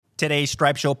Today's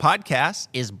Stripe Show podcast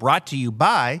is brought to you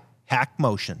by Hack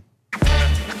Motion.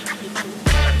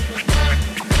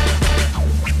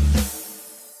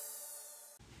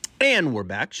 And we're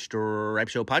back, Stripe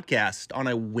Show podcast on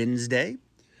a Wednesday.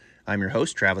 I'm your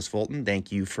host, Travis Fulton.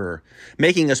 Thank you for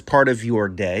making us part of your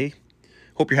day.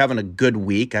 Hope you're having a good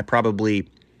week. I probably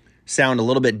sound a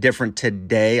little bit different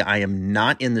today. I am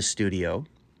not in the studio.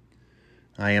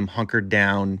 I am hunkered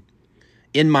down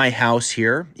in my house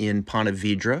here in Ponte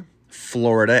Vedra,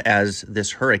 Florida, as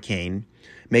this hurricane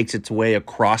makes its way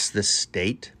across the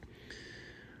state.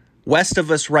 West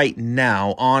of us right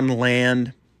now, on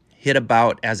land, hit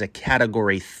about as a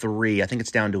Category 3. I think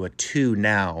it's down to a 2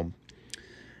 now.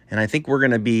 And I think we're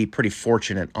going to be pretty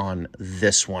fortunate on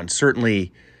this one.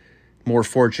 Certainly more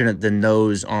fortunate than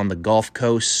those on the Gulf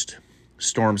Coast.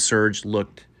 Storm surge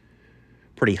looked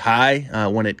pretty high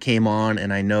when it came on,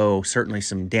 and I know certainly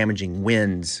some damaging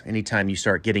winds. Anytime you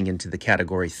start getting into the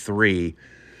Category 3,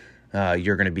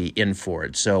 you're going to be in for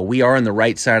it. So we are on the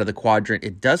right side of the quadrant.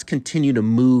 It does continue to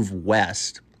move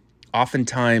west.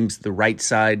 Oftentimes, the right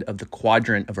side of the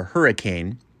quadrant of a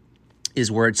hurricane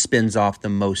is where it spins off the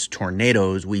most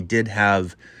tornadoes. We did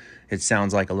have, it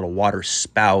sounds like, a little water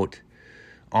spout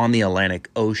on the Atlantic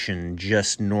Ocean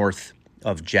just north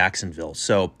of Jacksonville.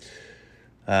 So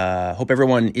hope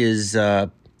everyone is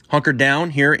hunkered down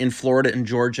here in Florida and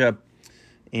Georgia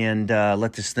and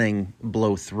let this thing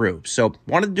blow through. So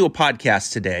wanted to do a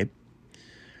podcast today.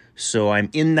 So I'm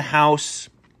in the house.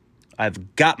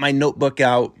 I've got my notebook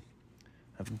out.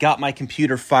 I've got my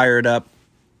computer fired up.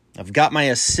 I've got my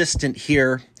assistant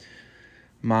here,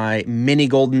 my mini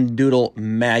golden doodle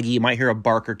Maggie. You might hear a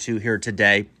bark or two here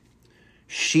today.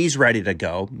 She's ready to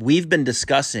go. We've been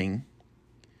discussing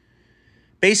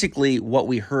basically what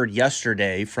we heard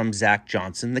yesterday from Zach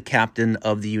Johnson, the captain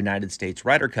of the United States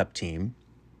Ryder Cup team,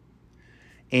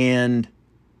 and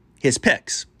his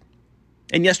picks.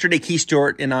 And yesterday, Keith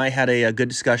Stewart and I had a good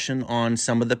discussion on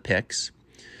some of the picks.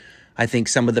 I think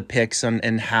some of the picks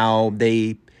and how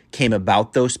they came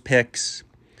about those picks,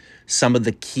 some of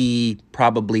the key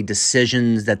probably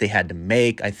decisions that they had to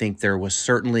make. I think there was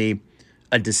certainly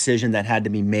a decision that had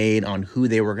to be made on who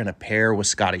they were going to pair with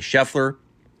Scottie Scheffler.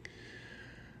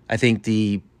 I think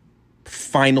the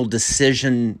final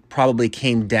decision probably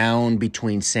came down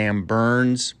between Sam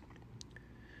Burns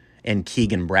and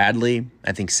Keegan Bradley.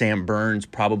 I think Sam Burns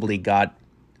probably got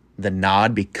the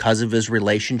nod because of his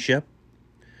relationship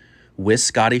with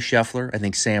Scottie Scheffler. I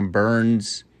think Sam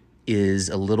Burns is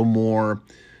a little more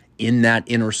in that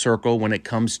inner circle when it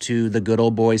comes to the good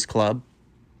old boys club.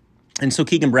 And so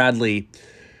Keegan Bradley,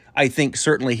 I think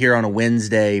certainly here on a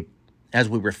Wednesday, as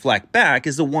we reflect back,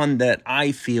 is the one that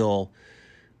I feel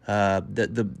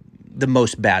the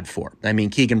most bad for. I mean,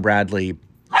 Keegan Bradley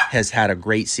has had a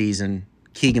great season.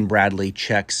 Keegan Bradley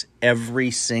checks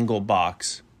every single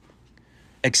box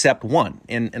except one.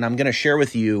 And I'm going to share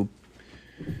with you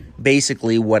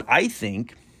basically what I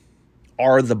think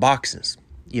are the boxes.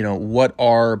 You know, what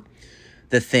are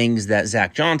the things that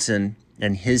Zach Johnson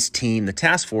and his team, the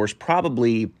task force,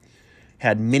 probably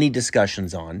had many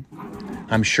discussions on.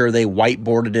 I'm sure they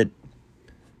whiteboarded it,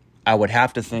 I would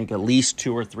have to think, at least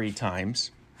 2 or 3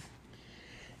 times.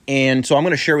 And so I'm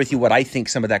going to share with you what I think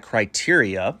some of that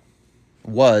criteria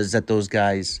was that those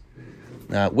guys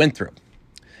went through.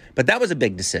 But that was a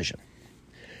big decision.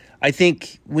 I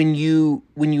think when you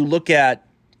look at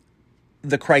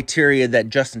the criteria that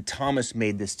Justin Thomas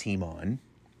made this team on,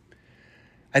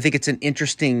 I think it's an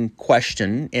interesting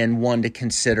question and one to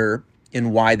consider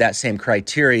in why that same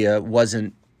criteria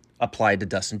wasn't applied to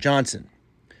Dustin Johnson.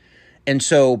 And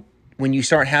so when you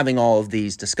start having all of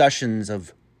these discussions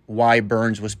of why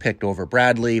Burns was picked over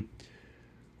Bradley,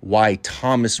 why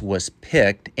Thomas was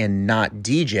picked and not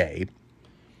DJ,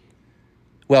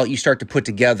 well, you start to put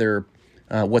together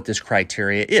what this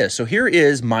criteria is. So here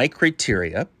is my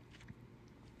criteria.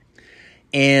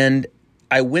 And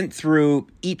I went through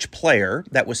each player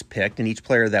that was picked and each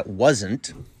player that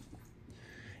wasn't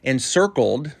and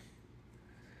circled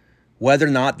whether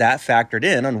or not that factored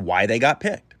in on why they got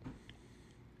picked.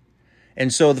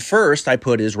 And so the first I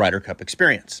put is Ryder Cup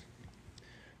experience.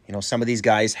 You know, some of these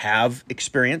guys have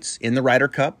experience in the Ryder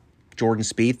Cup. Jordan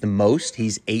Spieth, the most.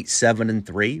 He's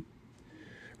 8-7-3.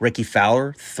 Ricky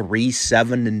Fowler,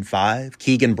 3-7-5.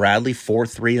 Keegan Bradley,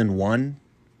 4-3-1.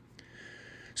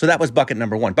 So that was bucket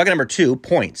number one. Bucket number two,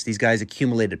 points. These guys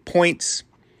accumulated points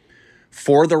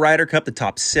for the Ryder Cup, the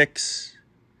top 6.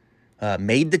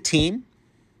 Made the team,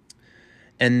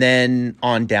 and then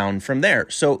on down from there.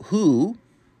 So who,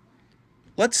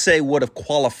 let's say, would have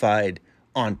qualified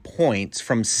on points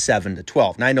from 7 to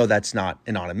 12? Now, I know that's not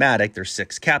an automatic. There's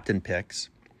 6 captain picks.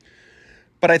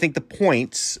 But I think the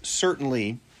points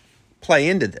certainly play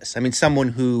into this. I mean, someone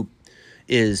who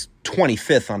is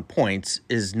 25th on points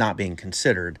is not being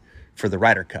considered for the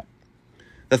Ryder Cup.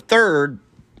 The third,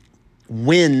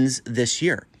 wins this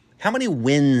year. How many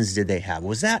wins did they have?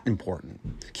 Was that important?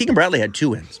 Keegan Bradley had 2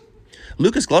 wins.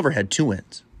 Lucas Glover had 2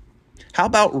 wins. How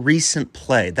about recent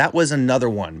play? That was another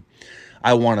one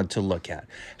I wanted to look at.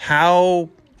 How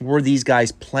were these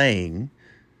guys playing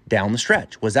down the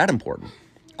stretch? Was that important?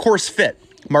 Course fit,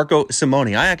 Marco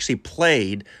Simone. I actually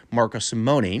played Marco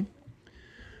Simone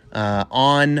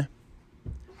on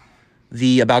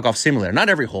the About Golf Simulator. Not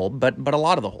every hole, but a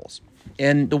lot of the holes.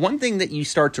 And the one thing that you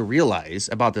start to realize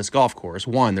about this golf course,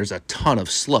 one, there's a ton of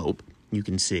slope, you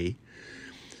can see.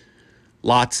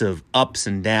 Lots of ups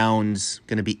and downs,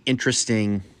 going to be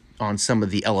interesting on some of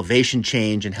the elevation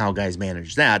change and how guys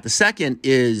manage that. The second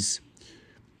is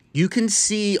you can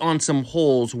see on some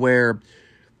holes where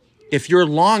if you're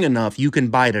long enough, you can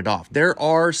bite it off. There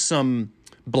are some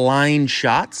blind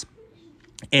shots.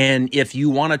 And if you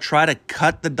want to try to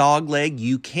cut the dog leg,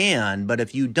 you can. But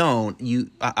if you don't,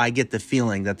 I get the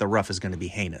feeling that the rough is going to be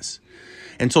heinous.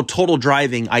 And so total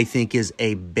driving, I think, is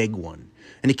a big one.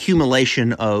 An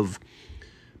accumulation of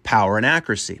power and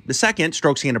accuracy. The second,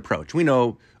 strokes gained approach. We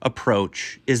know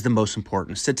approach is the most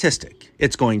important statistic.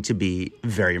 It's going to be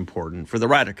very important for the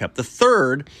Ryder Cup. The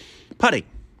third, putting.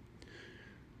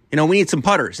 We need some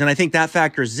putters. And I think that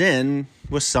factors in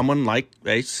with someone like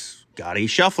Scotty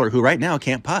Scheffler, who right now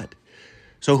can't putt.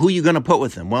 So who are you going to put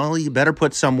with him? Well, you better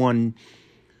put someone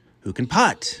who can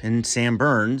putt. And Sam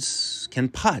Burns can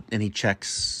putt, and he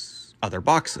checks other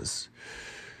boxes.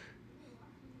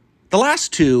 The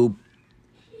last two,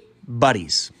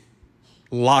 buddies,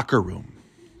 locker room,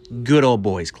 good old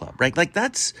boys club, right? Like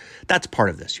that's part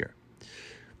of this year.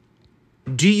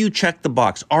 Do you check the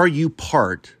box? Are you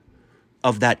part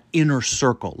of that inner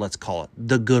circle, let's call it,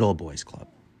 the good old boys club?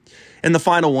 And the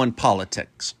final one,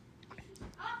 politics.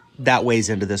 That weighs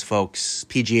into this, folks.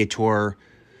 PGA Tour,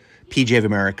 PGA of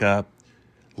America,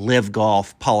 Live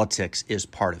Golf, politics is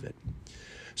part of it.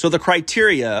 So the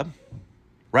criteria,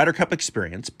 Ryder Cup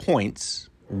experience, points,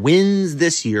 wins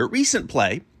this year, recent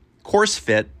play, course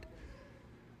fit,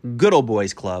 good old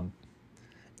boys club,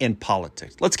 and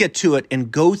politics. Let's get to it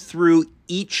and go through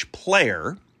each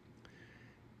player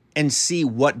and see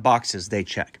what boxes they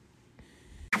check.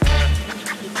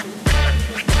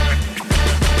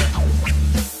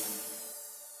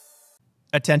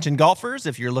 Attention golfers,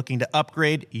 if you're looking to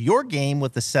upgrade your game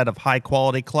with a set of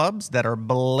high-quality clubs that are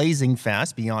blazing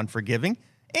fast, beyond forgiving,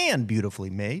 and beautifully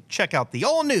made, check out the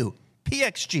all-new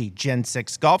PXG Gen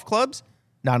 6 golf clubs.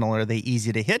 Not only are they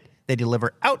easy to hit, they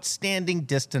deliver outstanding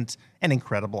distance and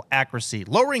incredible accuracy,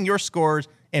 lowering your scores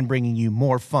and bringing you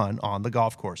more fun on the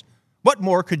golf course. What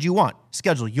more could you want?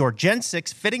 Schedule your Gen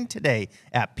 6 fitting today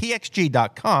at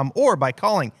pxg.com or by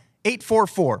calling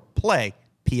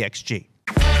 844-PLAY-PXG.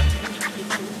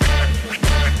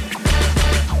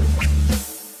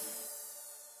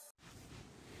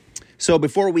 So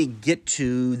before we get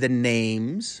to the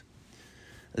names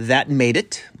that made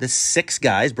it, the 6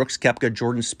 guys, Brooks Koepka,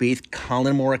 Jordan Spieth,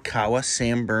 Colin Morikawa,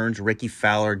 Sam Burns, Ricky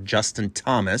Fowler, Justin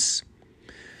Thomas,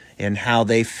 and how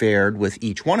they fared with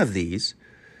each one of these.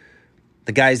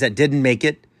 The guys that didn't make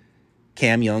it,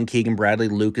 Cam Young, Keegan Bradley,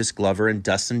 Lucas Glover, and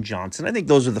Dustin Johnson. I think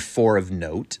those are the 4 of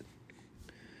note.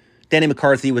 Danny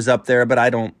McCarthy was up there, but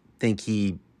I don't think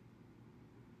he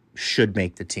should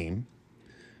make the team.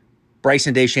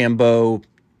 Bryson DeChambeau,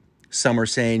 some are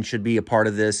saying should be a part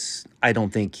of this. I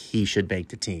don't think he should make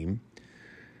the team.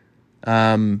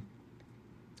 And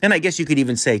I guess you could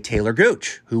even say Taylor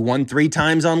Gooch, who won 3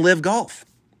 times on Live Golf,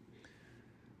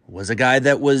 was a guy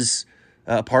that was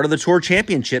part of the Tour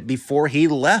Championship before he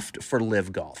left for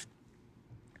Live Golf.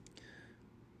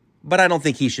 But I don't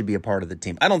think he should be a part of the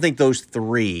team. I don't think those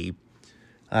 3,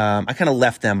 I kind of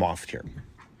left them off here.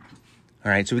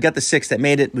 All right, so we got the 6 that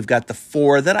made it. We've got the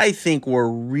 4 that I think were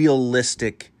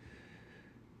realistic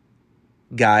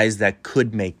guys that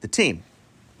could make the team.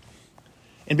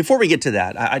 And before we get to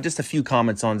that, I just a few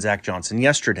comments on Zach Johnson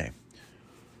yesterday.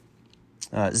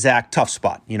 Zach, tough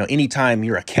spot. Anytime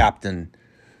you're a captain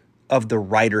of the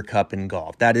Ryder Cup in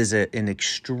golf, that is an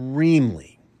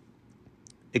extremely,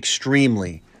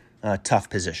 extremely tough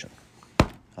position.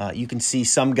 You can see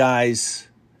some guys,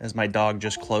 as my dog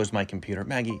just closed my computer.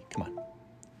 Maggie, come on.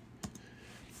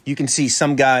 You can see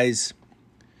some guys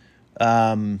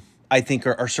I think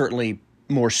are certainly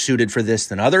more suited for this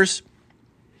than others.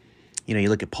 You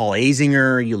look at Paul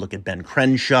Azinger, you look at Ben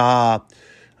Crenshaw.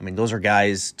 I mean, those are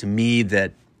guys, to me,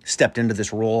 that stepped into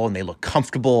this role and they look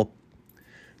comfortable.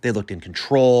 They looked in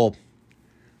control.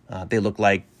 They looked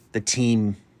like the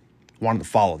team wanted to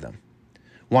follow them,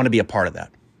 wanted to be a part of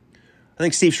that. I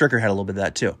think Steve Stricker had a little bit of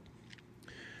that too.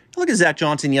 Look at Zach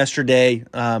Johnson yesterday.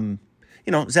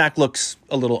 Zach looks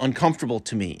a little uncomfortable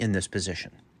to me in this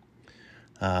position.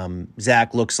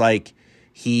 Zach looks like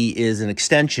he is an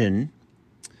extension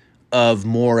of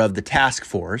more of the task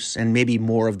force and maybe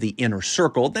more of the inner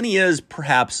circle than he is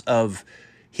perhaps of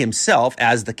himself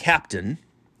as the captain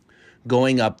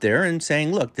going up there and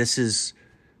saying, look, this is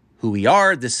who we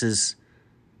are. This is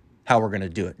how we're going to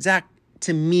do it. Zach,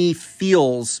 to me,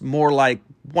 feels more like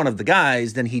one of the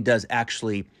guys than he does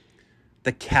actually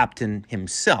the captain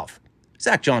himself.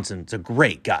 Zach Johnson's a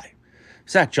great guy.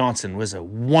 Zach Johnson was a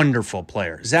wonderful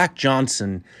player. Zach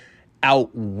Johnson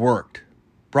outworked,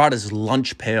 brought his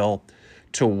lunch pail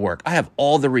to work. I have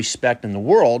all the respect in the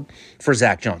world for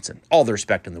Zach Johnson, all the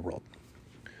respect in the world.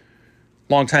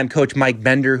 Longtime coach Mike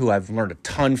Bender, who I've learned a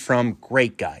ton from,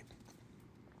 great guy.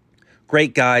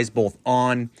 Great guys both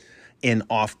on and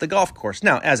off the golf course.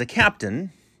 Now, as a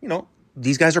captain,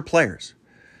 these guys are players.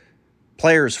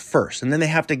 Players first, and then they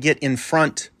have to get in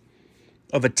front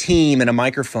of a team and a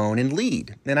microphone and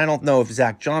lead. And I don't know if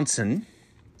Zach Johnson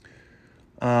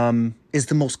is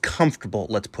the most comfortable,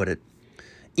 let's put it,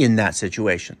 in that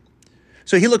situation.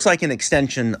 So he looks like an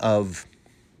extension of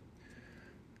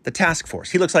the task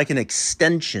force. He looks like an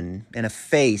extension and a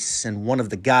face and one of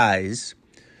the guys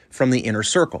from the inner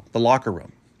circle, the locker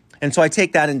room. And so I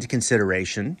take that into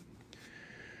consideration.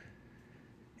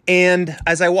 And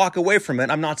as I walk away from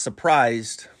it, I'm not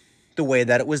surprised the way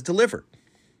that it was delivered.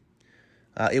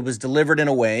 It was delivered in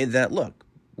a way that, look,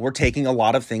 we're taking a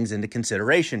lot of things into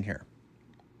consideration here.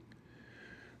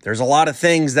 There's a lot of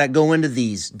things that go into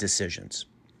these decisions.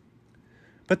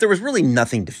 But there was really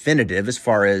nothing definitive as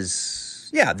far as,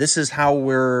 this is how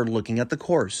we're looking at the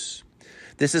course.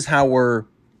 This is how we're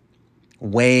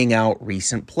weighing out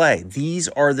recent play. These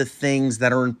are the things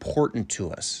that are important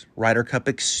to us. Ryder Cup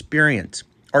experience.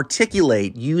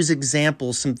 Articulate, use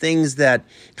examples, some things that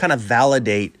kind of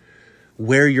validate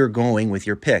where you're going with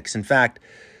your picks. In fact,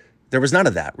 there was none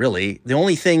of that, really. The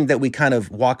only thing that we kind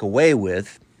of walk away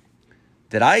with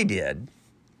that I did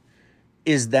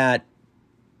is that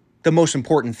the most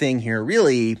important thing here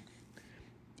really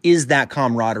is that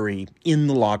camaraderie in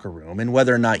the locker room and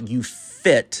whether or not you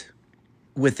fit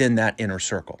within that inner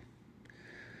circle,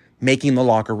 making the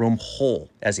locker room whole,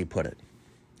 as he put it.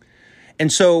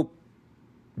 And so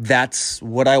that's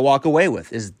what I walk away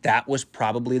with, is that was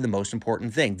probably the most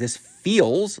important thing. This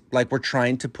feels like we're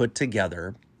trying to put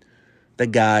together the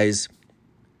guys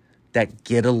that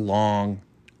get along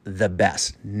the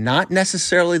best. Not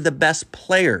necessarily the best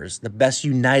players, the best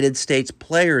United States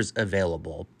players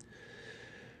available,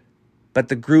 but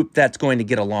the group that's going to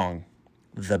get along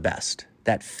the best,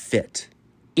 that fit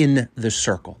in the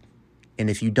circle. And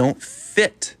if you don't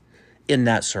fit in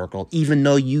that circle, even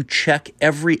though you check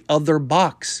every other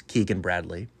box, Keegan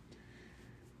Bradley,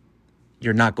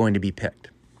 you're not going to be picked.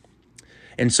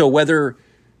 And so whether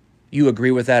you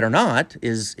agree with that or not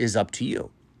is up to you.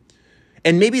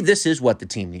 And maybe this is what the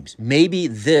team needs. Maybe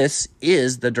this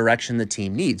is the direction the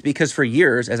team needs. Because for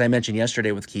years, as I mentioned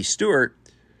yesterday with Keith Stewart,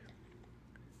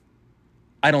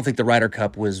 I don't think the Ryder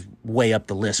Cup was way up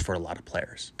the list for a lot of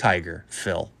players. Tiger,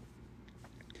 Phil.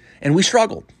 And we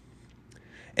struggled.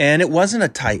 And it wasn't a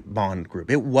tight bond group.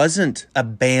 It wasn't a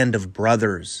band of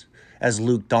brothers, as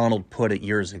Luke Donald put it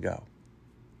years ago.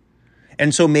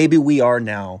 And so maybe we are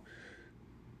now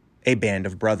a band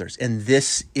of brothers. And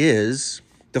this is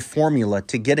the formula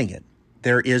to getting it.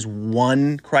 There is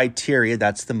one criteria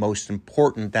that's the most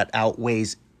important that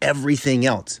outweighs everything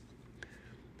else.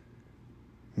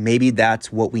 Maybe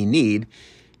that's what we need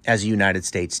as a United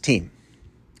States team.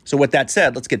 So with that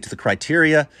said, let's get to the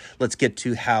criteria. Let's get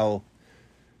to how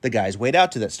the guys weighed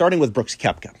out to that, starting with Brooks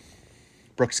Koepka.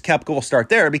 Brooks Koepka will start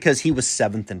there because he was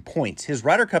 7th in points. His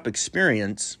Ryder Cup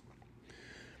experience,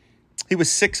 he was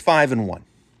 6-5-1.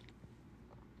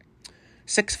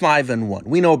 6-5-1.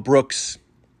 We know Brooks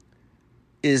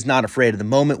is not afraid of the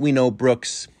moment. We know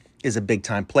Brooks is a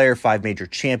big-time player, 5 major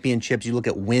championships. You look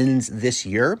at wins this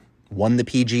year, won the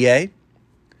PGA,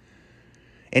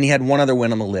 and he had one other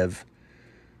win on the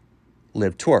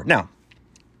Live Tour. Now,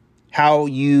 how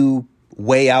you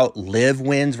weigh out Live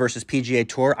wins versus PGA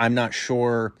Tour, I'm not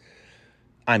sure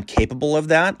I'm capable of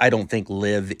that. I don't think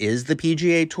Live is the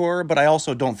PGA Tour, but I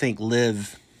also don't think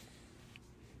Live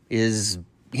is,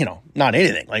 not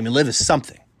anything. I mean, Live is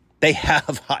something. They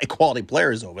have high-quality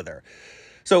players over there.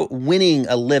 So winning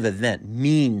a Live event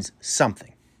means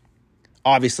something.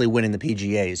 Obviously, winning the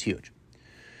PGA is huge.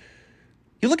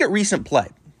 You look at recent play.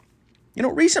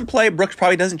 Recent play, Brooks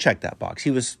probably doesn't check that box.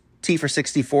 He was T for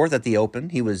 64th at the Open.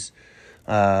 He was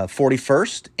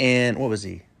 41st, and what was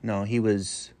he? No, he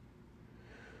was...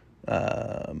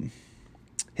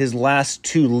 his last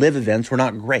two live events were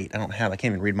not great. I can't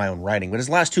even read my own writing, but his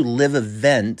last two live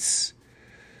events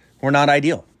were not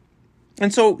ideal.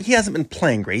 And so he hasn't been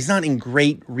playing great. He's not in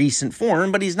great recent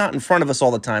form, but he's not in front of us all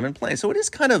the time and playing. So it is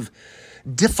kind of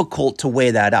difficult to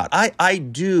weigh that out. I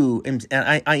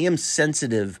am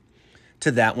sensitive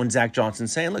to that when Zach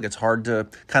Johnson's saying, look, it's hard to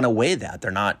kind of weigh that. They're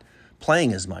not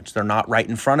playing as much. They're not right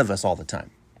in front of us all the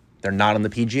time. They're not on the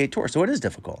PGA Tour, so it is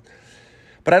difficult.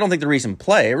 But I don't think the recent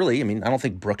play, really, I don't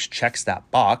think Brooks checks that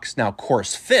box. Now,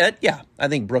 course fit, yeah, I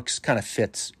think Brooks kind of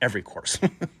fits every course.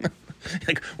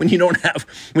 Like when you don't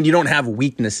have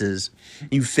weaknesses,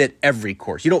 you fit every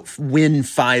course. You don't win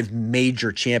 5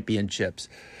 major championships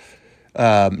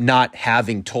not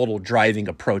having total driving,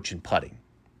 approach, and putting.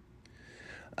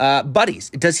 Buddies,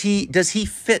 does he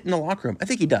fit in the locker room? I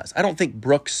think he does. I don't think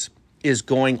Brooks is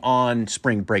going on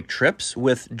spring break trips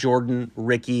with Jordan,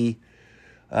 Ricky,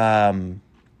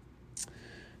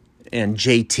 and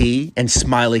JT and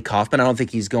Smiley Kaufman. I don't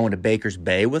think he's going to Baker's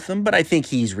Bay with them, but I think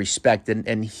he's respected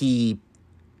and he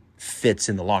fits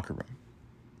in the locker room.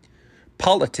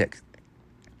 Politics.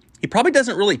 He probably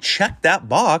doesn't really check that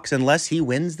box unless he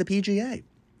wins the PGA.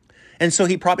 And so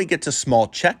he probably gets a small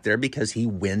check there because he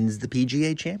wins the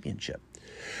PGA championship.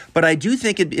 But I do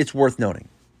think it's worth noting.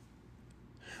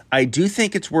 I do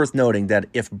think it's worth noting that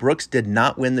if Brooks did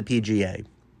not win the PGA,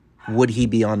 would he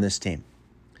be on this team?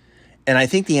 And I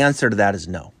think the answer to that is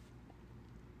no.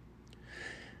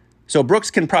 So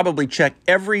Brooks can probably check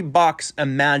every box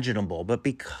imaginable, but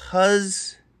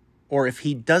if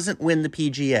he doesn't win the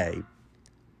PGA,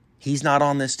 he's not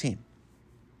on this team.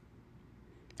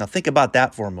 Now think about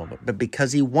that for a moment. But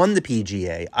because he won the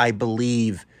PGA, I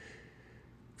believe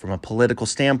from a political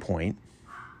standpoint,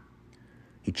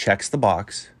 he checks the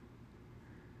box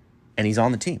and he's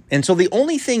on the team. And so the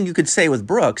only thing you could say with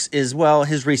Brooks is, well,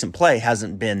 his recent play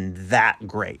hasn't been that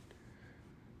great.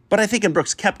 But I think in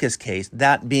Brooks Koepka's case,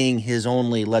 that being his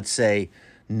only, let's say,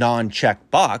 non-check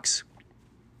box,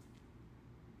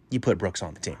 you put Brooks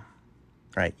on the team,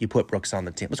 right? You put Brooks on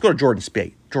the team. Let's go to Jordan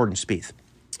Spieth.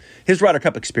 His Ryder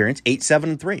Cup experience,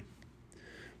 8-7-3.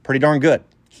 Pretty darn good.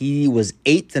 He was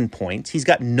 8th in points. He's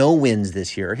got no wins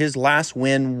this year. His last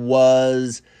win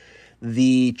was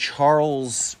the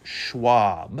Charles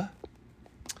Schwab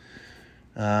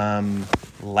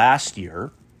last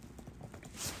year.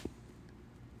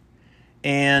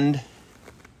 And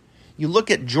you look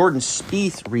at Jordan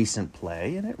Spieth's recent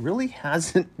play, and it really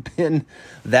hasn't been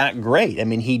that great.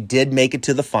 He did make it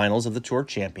to the finals of the Tour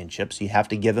Championship, so you have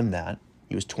to give him that.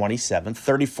 He was 27th,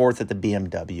 34th at the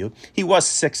BMW. He was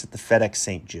 6th at the FedEx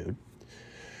St. Jude.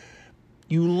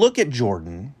 You look at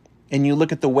Jordan, and you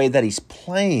look at the way that he's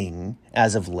playing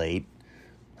as of late,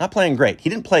 not playing great. He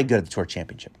didn't play good at the Tour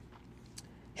Championship.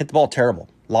 Hit the ball terrible.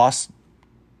 Lost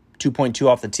 2.2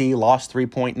 off the tee, lost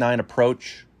 3.9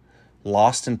 approach,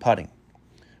 lost in putting.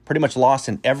 Pretty much lost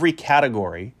in every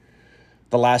category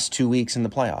the last 2 weeks in the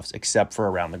playoffs, except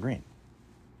for around the green.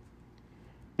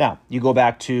 Now, you go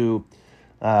back to,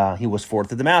 he was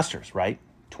 4th at the Masters, right?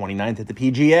 29th at the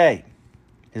PGA.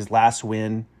 His last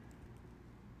win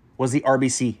was the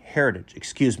RBC Heritage,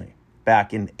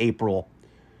 back in April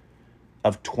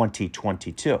of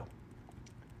 2022.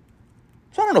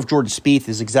 So I don't know if Jordan Spieth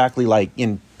is exactly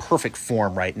in perfect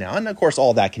form right now. And of course,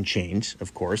 all that can change,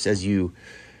 of course, as you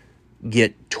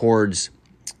get towards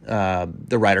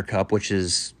the Ryder Cup, which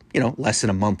is, less than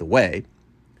a month away.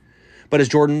 But is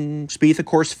Jordan Spieth, of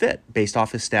course, fit based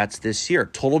off his stats this year?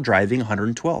 Total driving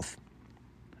 112th,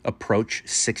 approach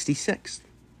 66th,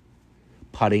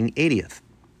 putting 80th.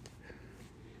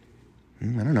 I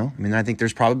don't know. I think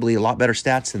there's probably a lot better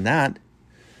stats than that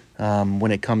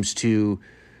when it comes to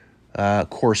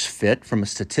course fit from a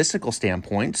statistical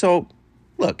standpoint. So,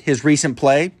 look, his recent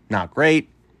play, not great.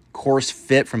 Course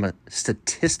fit from a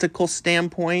statistical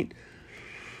standpoint,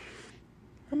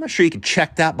 I'm not sure you can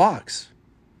check that box.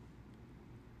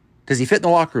 Does he fit in the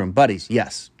locker room? Buddies,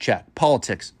 yes, check.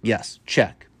 Politics, yes,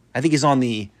 check. I think he's on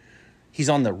the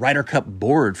Ryder Cup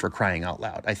board, for crying out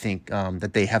loud. I think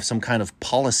that they have some kind of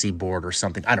policy board or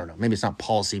something. I don't know. Maybe it's not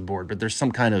policy board, but there's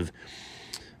some kind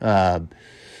of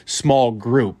small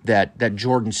group that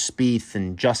Jordan Spieth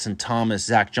and Justin Thomas,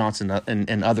 Zach Johnson,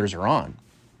 and others are on.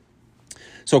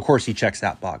 So, of course, he checks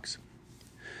that box.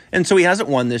 And so he hasn't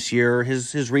won this year.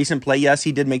 His recent play, yes,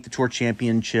 he did make the Tour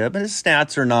Championship, and his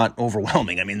stats are not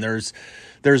overwhelming. I mean, there's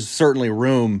certainly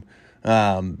room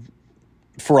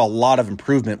for a lot of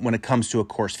improvement when it comes to a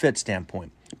course fit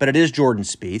standpoint. But it is Jordan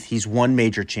Spieth. He's won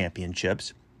major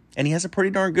championships, and he has a pretty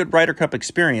darn good Ryder Cup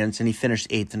experience, and he finished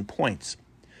 8th in points.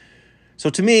 So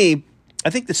to me,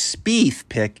 I think the Spieth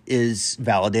pick is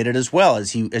validated as well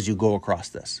as you go across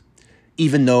this,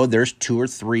 even though there's 2 or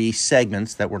 3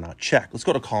 segments that were not checked. Let's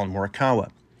go to Colin Morikawa.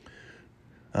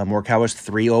 Morikawa's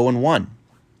 3-0-1.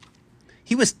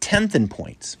 He was 10th in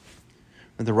points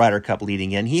with the Ryder Cup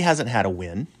leading in. He hasn't had a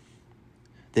win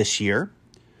this year.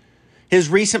 His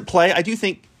recent play, I do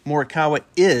think Morikawa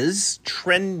is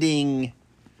trending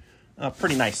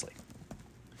pretty nicely.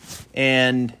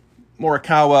 And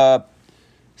Morikawa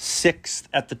 6th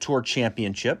at the Tour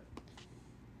Championship.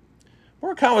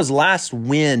 Morikawa's last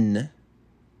win,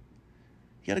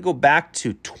 you got to go back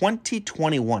to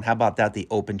 2021. How about that, the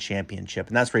Open Championship?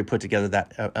 And that's where he put together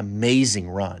that amazing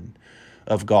run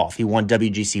of golf. He won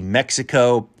WGC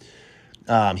Mexico.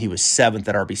 He was 7th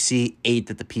at RBC,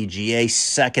 8th at the PGA,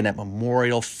 2nd at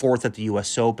Memorial, 4th at the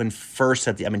U.S. Open, 1st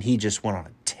at the... he just went on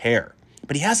a tear.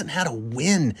 But he hasn't had a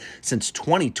win since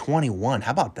 2021.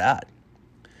 How about that?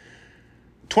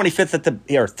 25th at the...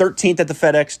 or 13th at the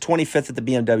FedEx, 25th at the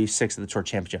BMW, 6th at the Tour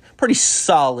Championship. Pretty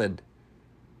solid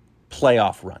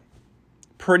playoff run.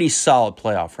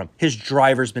 His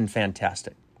driver's been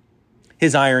fantastic.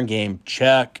 His iron game,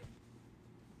 check.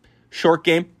 Short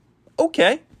game,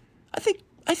 okay.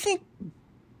 I think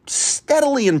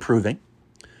steadily improving.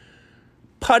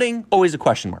 Putting, always a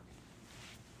question mark.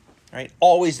 Right?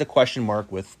 Always the question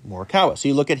mark with Morikawa. So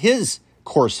you look at his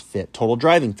course fit, total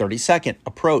driving, 32nd,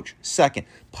 approach, 2nd,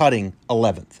 putting,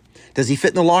 11th. Does he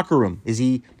fit in the locker room? Is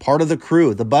he part of the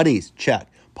crew, the buddies? Check.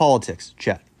 Politics,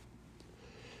 check.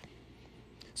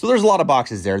 So there's a lot of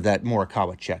boxes there that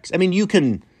Morikawa checks. You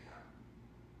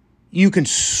can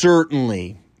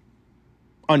certainly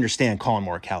understand Colin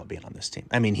Morikawa being on this team.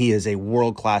 He is a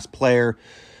world-class player,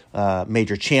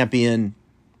 major champion.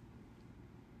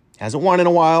 Hasn't won in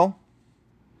a while.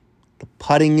 The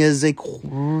putting is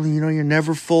you're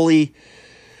never fully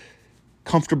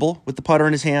comfortable with the putter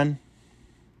in his hand.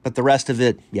 But the rest of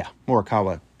it, yeah,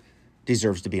 Morikawa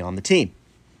deserves to be on the team.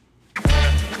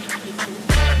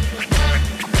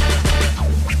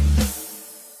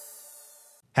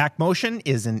 HackMotion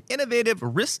is an innovative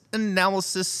wrist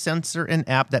analysis sensor and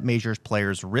app that measures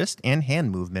players' wrist and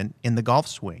hand movement in the golf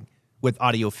swing. With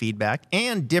audio feedback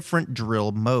and different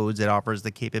drill modes, it offers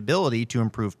the capability to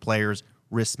improve players'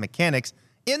 wrist mechanics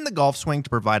in the golf swing to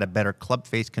provide a better club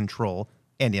face control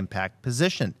and impact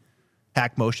position.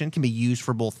 HackMotion can be used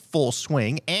for both full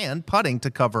swing and putting to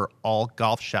cover all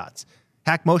golf shots.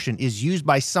 HackMotion is used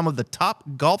by some of the top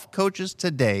golf coaches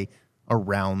today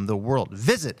around the world.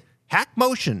 Visit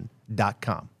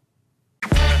hackmotion.com.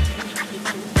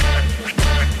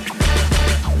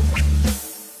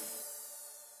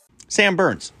 Sam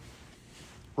Burns,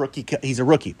 rookie. He's a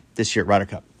rookie this year at Ryder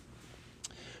Cup.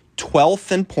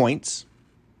 12th in points.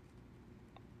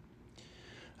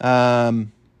 Had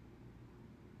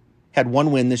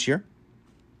one win this year.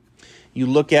 You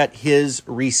look at his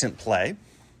recent play,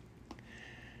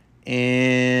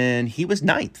 and he was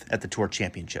 9th at the Tour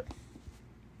Championship.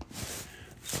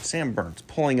 Sam Burns,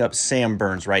 pulling up Sam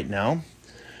Burns right now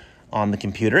on the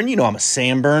computer. And I'm a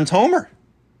Sam Burns homer.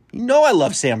 I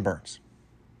love Sam Burns.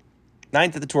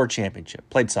 9th at the Tour Championship.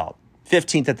 Played solid.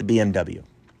 15th at the BMW.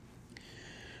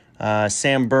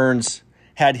 Sam Burns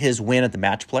had his win at the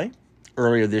match play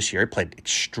earlier this year. He played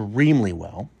extremely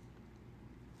well.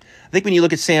 I think when you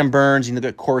look at Sam Burns, you look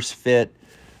at course fit,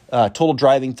 total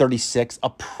driving 36,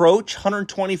 approach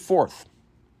 124th.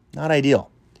 Not ideal.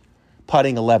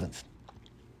 Putting 11th.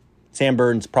 Sam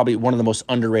Burns, probably one of the most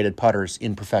underrated putters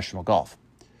in professional golf.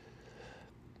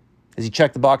 Does he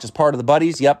check the box as part of the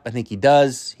buddies? Yep, I think he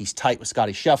does. He's tight with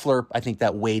Scotty Scheffler. I think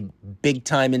that weighed big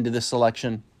time into this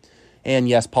selection. And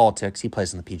yes, politics. He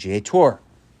plays on the PGA Tour.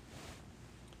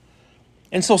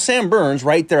 And so Sam Burns,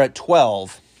 right there at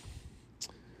 12,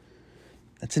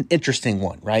 that's an interesting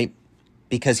one, right?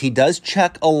 Because he does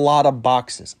check a lot of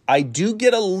boxes. I do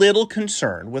get a little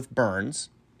concerned with Burns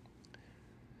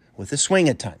with the swing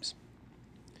at times.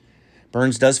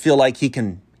 Burns does feel like he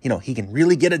can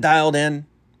really get it dialed in.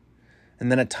 And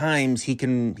then at times he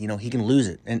can lose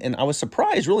it. And I was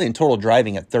surprised really in total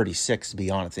driving at 36, to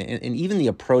be honest. And even the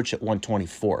approach at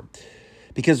 124.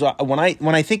 Because when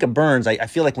I think of Burns, I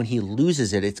feel like when he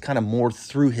loses it, it's kind of more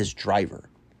through his driver.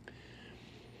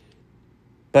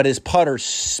 But his putter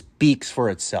speaks for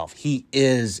itself. He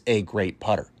is a great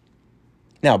putter.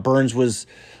 Now, Burns was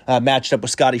matched up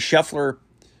with Scotty Scheffler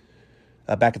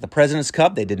back at the President's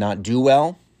Cup. They did not do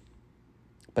well.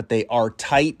 But they are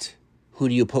tight. Who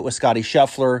do you put with Scotty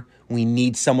Scheffler? We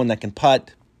need someone that can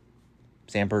putt.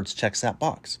 Sam Burns checks that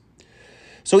box.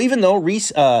 So even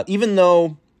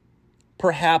though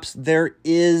perhaps there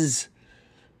is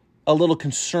a little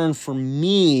concern for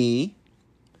me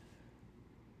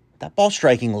that ball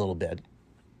striking a little bit.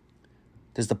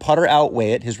 Does the putter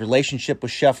outweigh it? His relationship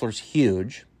with Scheffler's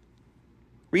huge.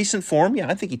 Recent form, yeah,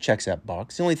 I think he checks that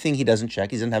box. The only thing he doesn't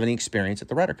check, he doesn't have any experience at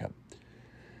the Ryder Cup.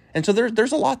 And so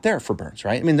there's a lot there for Burns,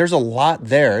 right? I mean, there's a lot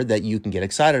there that you can get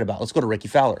excited about. Let's go to Ricky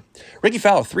Fowler. Ricky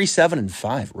Fowler,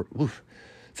 3-7-5.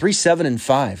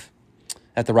 3-7-5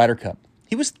 at the Ryder Cup.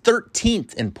 He was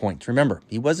 13th in points. Remember,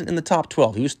 he wasn't in the top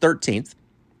 12. He was 13th.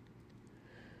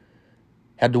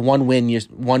 Had one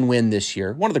win this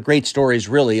year. One of the great stories,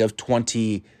 really, of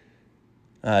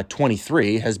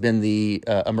 2023 has been the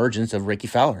emergence of Ricky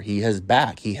Fowler. He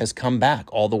has come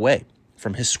back all the way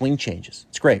from his swing changes.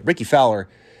 It's great. Ricky Fowler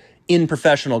in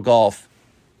professional golf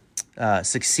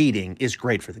succeeding is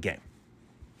great for the game.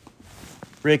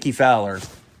 Ricky Fowler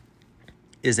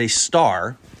is a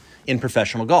star in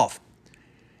professional golf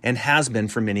and has been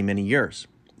for many, many years.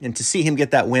 And to see him get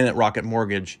that win at Rocket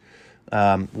Mortgage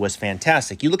was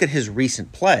fantastic. You look at his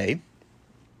recent play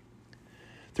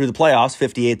through the playoffs,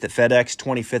 58th at FedEx,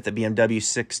 25th at BMW,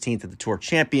 16th at the Tour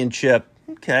Championship.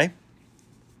 Okay.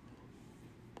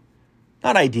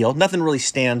 Not ideal. Nothing really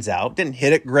stands out. Didn't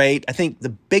hit it great. I think the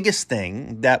biggest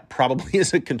thing that probably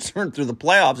is a concern through the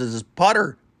playoffs is his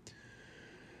putter.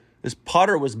 His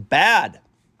putter was bad.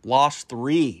 Lost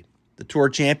 3. The Tour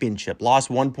Championship. Lost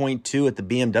 1.2 at the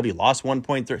BMW. Lost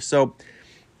 1.3. So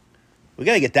we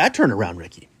got to get that turned around,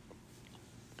 Ricky.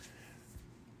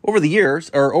 Over the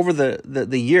years, or over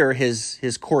the year,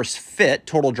 his course fit,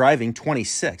 total driving,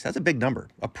 26. That's a big number.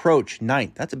 Approach,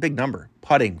 9th. That's a big number.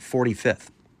 Putting, 45th.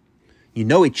 You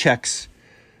know he checks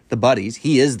the buddies.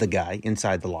 He is the guy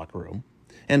inside the locker room.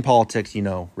 In politics, you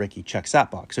know Ricky checks that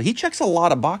box. So he checks a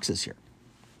lot of boxes here.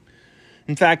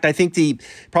 In fact, I think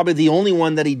probably the only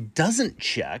one that he doesn't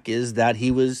check is that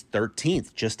he was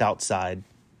 13th, just outside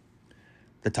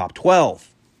the top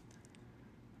 12.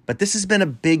 But this has been a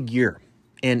big year,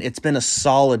 and it's been a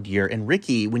solid year. And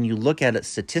Ricky, when you look at it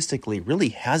statistically, really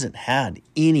hasn't had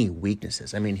any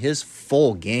weaknesses. I mean, his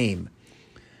full game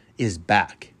is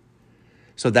back.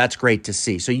 So that's great to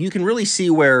see. So you can really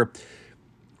see where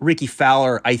Ricky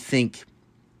Fowler, I think,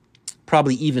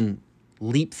 probably even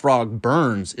leapfrog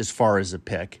Burns as far as a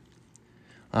pick,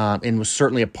 and was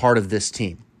certainly a part of this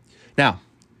team. Now,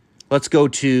 let's go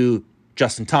to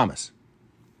Justin Thomas.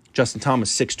 Justin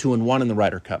Thomas, 6-2-1 in the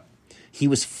Ryder Cup. He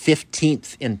was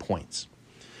 15th in points.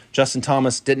 Justin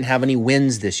Thomas didn't have any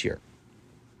wins this year.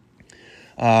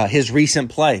 His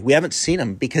recent play, we haven't seen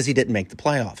him because he didn't make the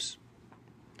playoffs.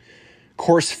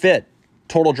 Course fit,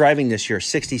 total driving this year,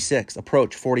 66.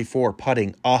 Approach, 44.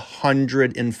 Putting,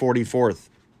 144th.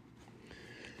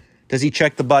 Does he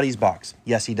check the buddies box?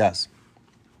 Yes, he does.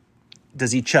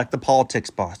 Does he check the politics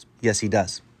box? Yes, he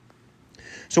does.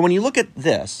 So when you look at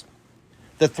this,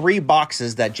 the 3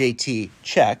 boxes that JT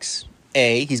checks,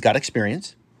 A, he's got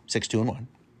experience, 6-2-1.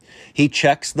 He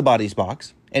checks the buddies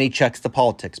box, and he checks the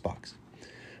politics box.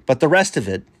 But the rest of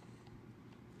it,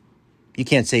 you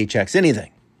can't say he checks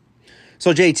anything.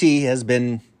 So JT has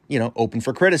been, open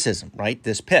for criticism, right?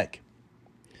 This pick.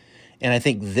 And I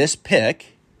think this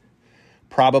pick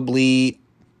probably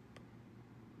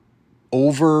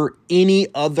over any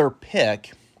other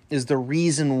pick is the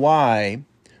reason why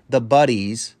the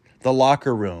buddies, the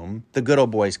locker room, the Good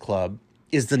Old Boys Club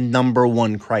is the number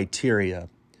one criteria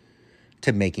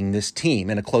to making this team.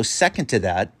 And a close second to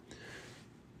that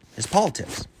is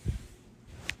politics.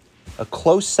 A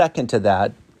close second to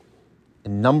that, a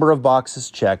number of boxes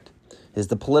checked, is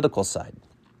the political side.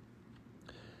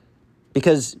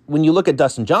 Because when you look at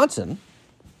Dustin Johnson,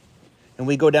 and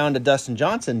we go down to Dustin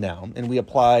Johnson now, and we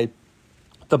apply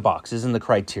the boxes and the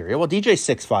criteria. Well, DJ's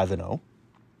 6-5-0.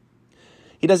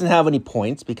 He doesn't have any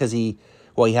points because he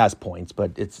has points,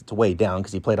 but it's way down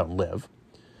because he played on Live.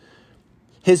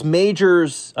 His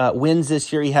majors wins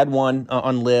this year, he had one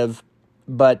on Live,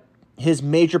 but his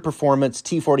major performance,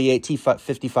 T48,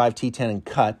 T55, T10, and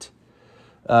cut,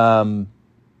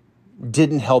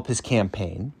 didn't help his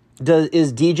campaign.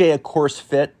 Is DJ a course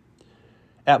fit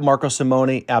at Marco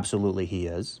Simone? Absolutely he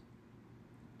is.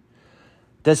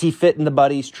 Does he fit in the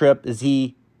buddies trip? Is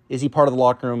he part of the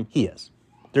locker room? He is.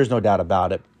 There's no doubt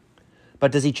about it.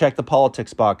 But does he check the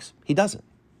politics box? He doesn't.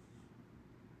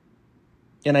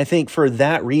 And I think for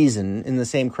that reason, in the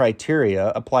same criteria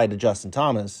applied to Justin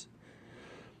Thomas,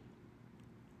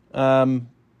 even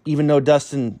though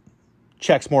Dustin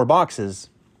checks more boxes,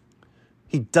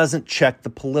 he doesn't check the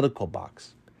political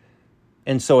box.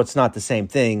 And so it's not the same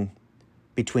thing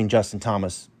between Justin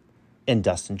Thomas and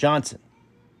Dustin Johnson.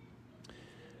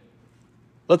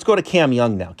 Let's go to Cam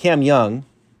Young now. Cam Young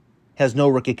has no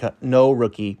Ryder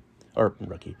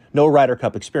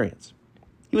Cup experience.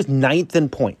 He was 9th in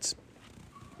points.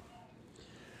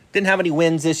 Didn't have any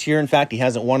wins this year. In fact, he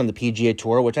hasn't won on the PGA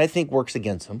Tour, which I think works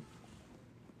against him.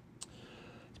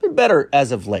 It's been better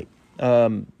as of late.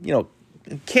 Cam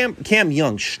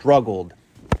Young struggled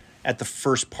at the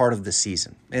first part of the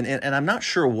season, and I'm not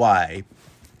sure why.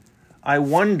 I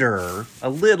wonder a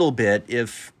little bit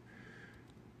if,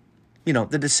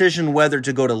 the decision whether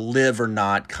to go to LIV or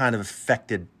not kind of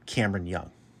affected Cameron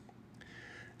Young.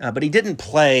 But he didn't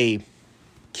play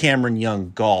Cameron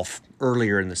Young golf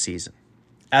earlier in the season.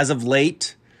 As of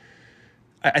late,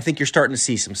 I think you're starting to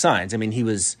see some signs. I mean, he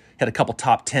had a couple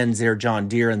top 10s there, John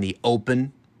Deere in the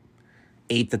Open,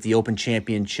 8th at the Open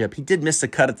Championship. He did miss a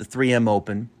cut at the 3M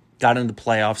Open, got into the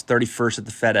playoffs, 31st at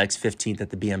the FedEx, 15th at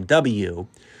the BMW.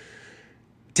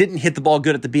 Didn't hit the ball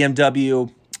good at the BMW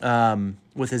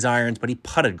with his irons, but he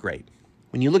putted great.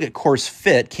 When you look at course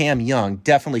fit, Cam Young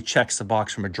definitely checks the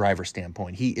box from a driver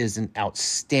standpoint. He is an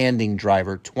outstanding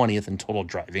driver, 20th in total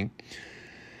driving.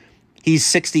 He's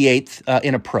 68th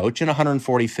in approach and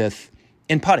 145th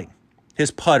in putting.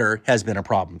 His putter has been a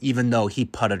problem, even though he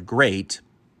putted great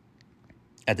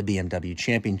at the BMW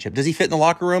Championship. Does he fit in the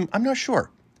locker room? I'm not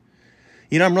sure.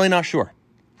 I'm really not sure.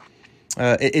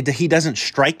 He doesn't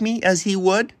strike me as he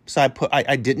would, so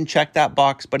I didn't check that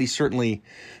box, but he certainly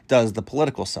does the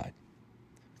political side.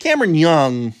 Cameron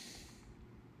Young,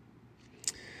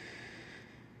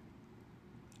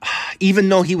 even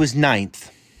though he was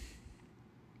 9th,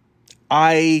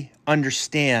 I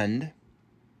understand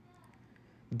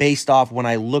based off when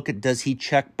I look at does he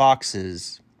check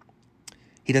boxes,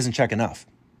 he doesn't check enough.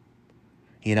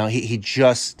 He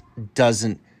just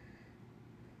doesn't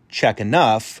check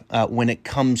enough when it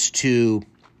comes to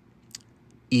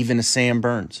even a Sam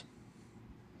Burns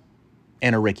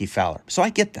and a Ricky Fowler. So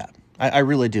I get that. I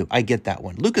really do. I get that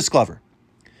one. Lucas Glover,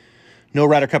 no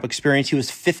Ryder Cup experience. He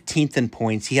was 15th in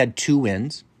points. He had 2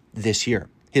 wins this year.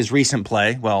 His recent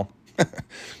play, well,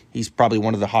 he's probably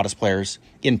one of the hottest players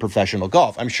in professional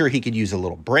golf. I'm sure he could use a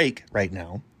little break right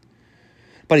now,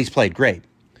 but he's played great.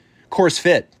 Course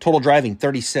fit, total driving,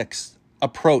 36th.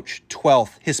 Approach,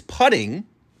 12th. His putting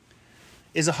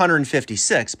is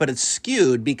 156, but it's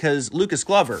skewed because Lucas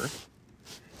Glover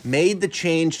made the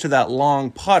change to that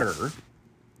long putter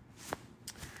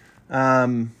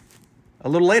a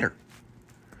little later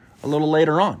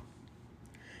on.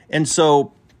 And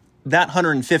so that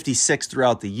 156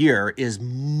 throughout the year is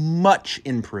much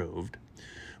improved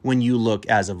when you look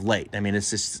as of late. I mean,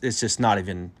 it's just not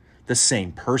even the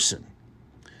same person.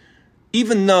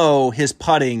 Even though his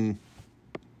putting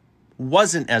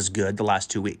wasn't as good the last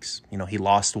 2 weeks. He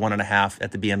lost 1.5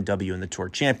 at the BMW in the Tour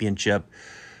Championship,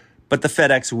 but the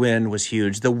FedEx win was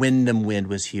huge. The Wyndham win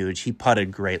was huge. He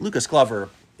putted great. Lucas Glover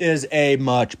is a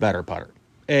much better putter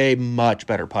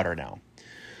now.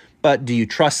 But do you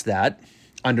trust that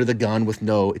under the gun with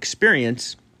no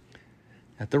experience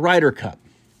at the Ryder Cup?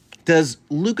 Does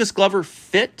Lucas Glover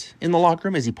fit in the locker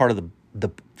room? Is he part of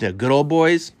the good old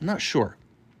boys? I'm not sure.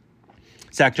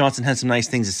 Zach Johnson has some nice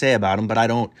things to say about him, but I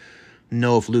don't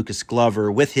know if Lucas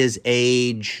Glover, with his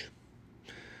age,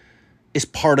 is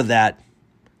part of that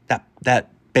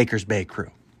Baker's Bay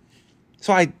crew.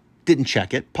 So I didn't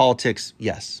check it. Politics,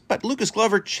 yes. But Lucas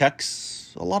Glover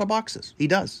checks a lot of boxes. He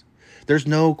does. There's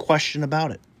no question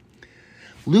about it.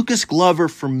 Lucas Glover,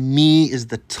 for me, is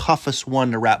the toughest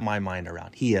one to wrap my mind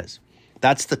around. He is.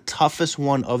 That's the toughest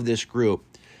one of this group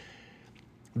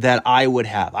that I would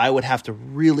have. I would have to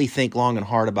really think long and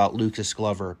hard about Lucas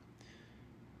Glover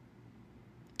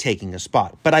taking a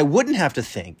spot. But I wouldn't have to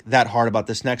think that hard about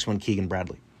this next one, Keegan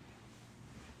Bradley.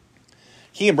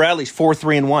 Keegan Bradley's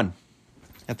 4-3-1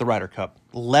 at the Ryder Cup,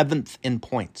 11th in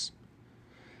points.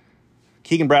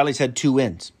 Keegan Bradley's had 2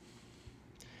 wins.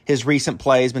 His recent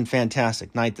play has been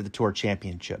fantastic, 9th at the Tour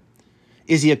Championship.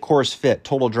 Is he a course fit?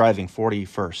 Total driving,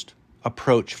 41st.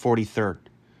 Approach, 43rd.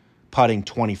 Putting,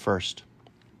 21st.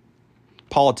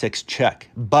 Politics, check.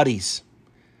 Buddies.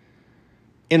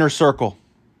 Inner circle.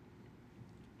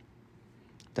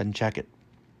 Doesn't check it.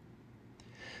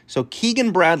 So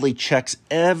Keegan Bradley checks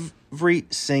every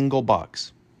single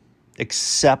box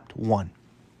except one.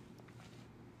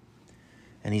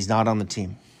 And he's not on the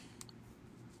team.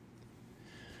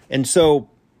 And so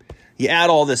you add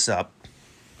all this up.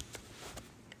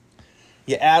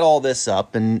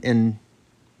 And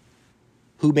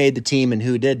who made the team and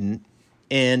who didn't.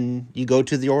 And you go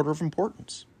to the order of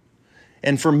importance.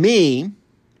 And for me,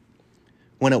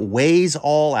 when it weighs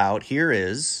all out, here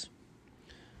is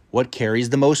what carries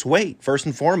the most weight. First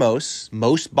and foremost,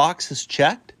 most boxes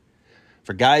checked.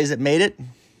 For guys that made it,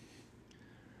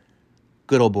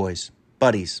 good old boys,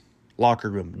 buddies, locker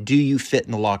room. Do you fit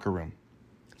in the locker room?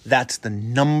 That's the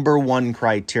number one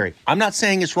criteria. I'm not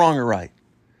saying it's wrong or right.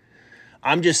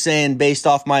 I'm just saying, based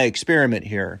off my experiment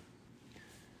here,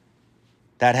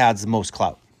 that has the most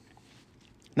clout.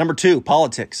 Number 2,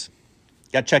 politics.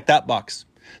 Got to check that box.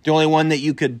 The only one that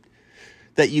you could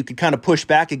kind of push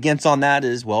back against on that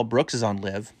is, well, Brooks is on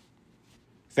LIV.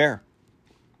 Fair.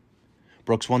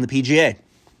 Brooks won the PGA.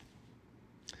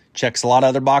 Checks a lot of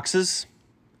other boxes.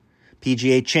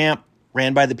 PGA champ,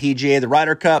 ran by the PGA, the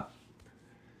Ryder Cup.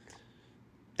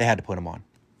 They had to put him on.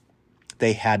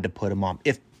 They had to put him on.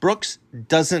 If Brooks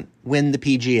doesn't win the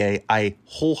PGA, I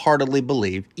wholeheartedly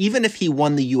believe, even if he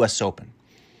won the U.S. Open,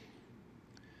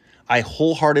 I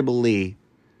wholeheartedly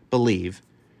believe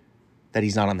that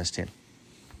he's not on this team.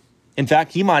 In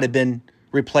fact, he might have been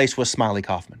replaced with Smiley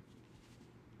Kaufman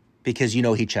because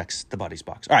he checks the buddies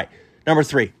box. All right, number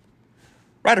 3,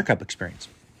 Ryder Cup experience.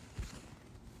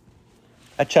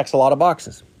 That checks a lot of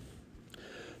boxes.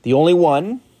 The only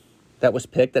one that was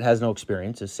picked that has no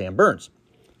experience is Sam Burns.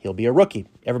 He'll be a rookie.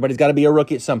 Everybody's got to be a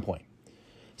rookie at some point.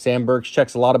 Sam Burns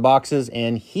checks a lot of boxes,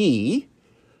 and he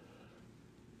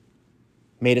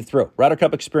made it through. Ryder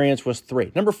Cup experience was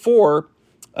 3. Number 4,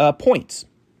 points.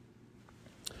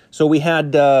 So we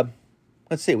had,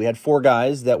 we had 4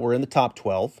 guys that were in the top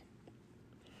 12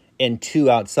 and 2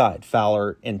 outside,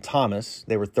 Fowler and Thomas.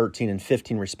 They were 13 and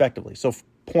 15 respectively. So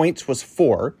points was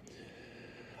 4.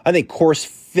 I think course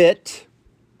fit,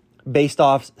 based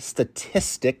off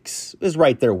statistics, is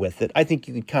right there with it. I think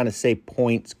you could kind of say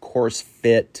points, course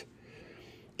fit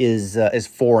is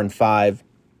 4 and 5.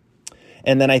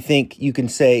 And then I think you can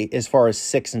say, as far as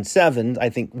 6 and 7, I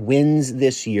think wins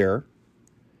this year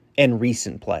and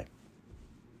recent play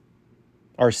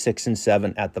are 6 and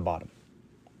 7 at the bottom.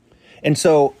 And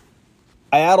so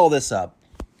I add all this up,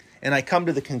 and I come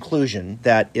to the conclusion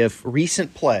that if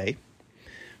recent play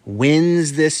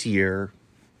wins this year,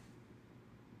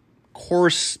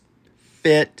 course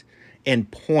fit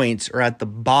and points are at the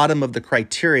bottom of the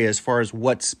criteria as far as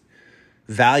what's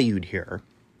valued here,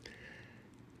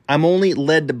 I'm only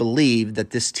led to believe that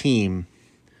this team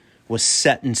was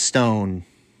set in stone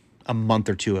a month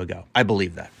or 2 ago. I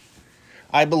believe that.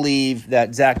 I believe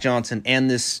that Zach Johnson and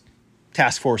this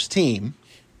task force team,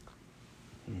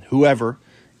 whoever,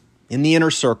 in the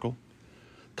inner circle,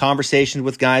 conversations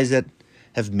with guys that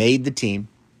have made the team,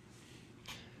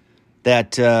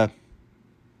 that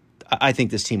I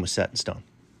think this team was set in stone.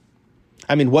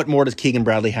 I mean, what more does Keegan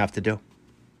Bradley have to do? All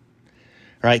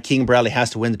right, Keegan Bradley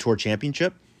has to win the Tour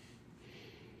Championship.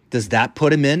 Does that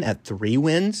put him in at 3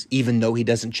 wins, even though he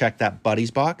doesn't check that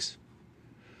buddies box?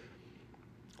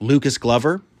 Lucas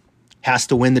Glover has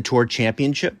to win the Tour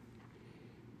Championship,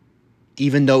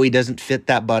 even though he doesn't fit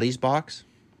that buddies box.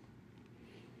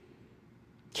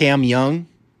 Cam Young.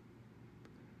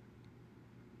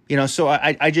 So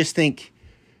I just think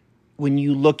when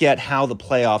you look at how the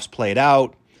playoffs played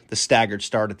out, the staggered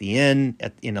start at the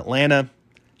end in Atlanta,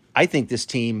 I think this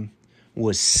team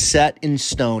was set in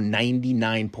stone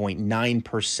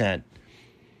 99.9%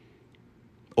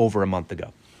 over a month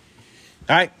ago.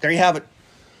 All right, there you have it.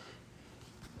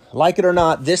 Like it or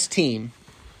not, this team,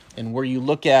 and where you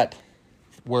look at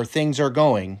where things are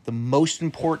going, the most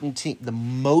important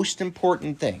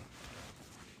thing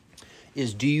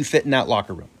is, do you fit in that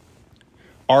locker room?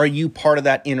 Are you part of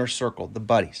that inner circle, the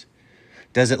buddies?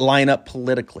 Does it line up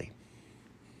politically?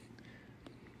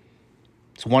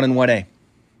 It's 1 and 1A,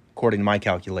 according to my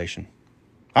calculation.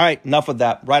 All right, enough of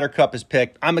that. Ryder Cup is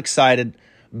picked. I'm excited.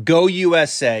 Go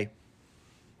USA.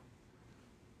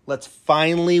 Let's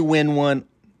finally win one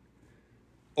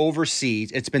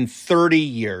overseas. It's been 30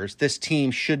 years. This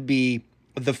team should be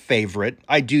the favorite.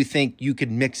 I do think you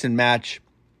could mix and match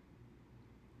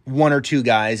 1 or 2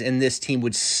 guys, and this team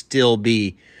would still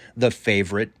be the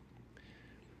favorite.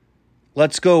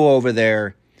 Let's go over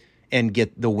there and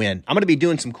get the win. I'm going to be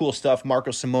doing some cool stuff,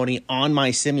 Marco Simone, on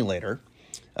my simulator,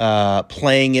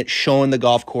 playing it, showing the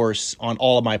golf course on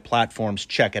all of my platforms.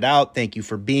 Check it out. Thank you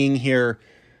for being here.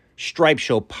 Stripe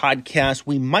Show podcast.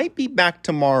 We might be back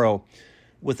tomorrow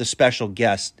with a special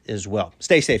guest as well.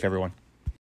 Stay safe, everyone.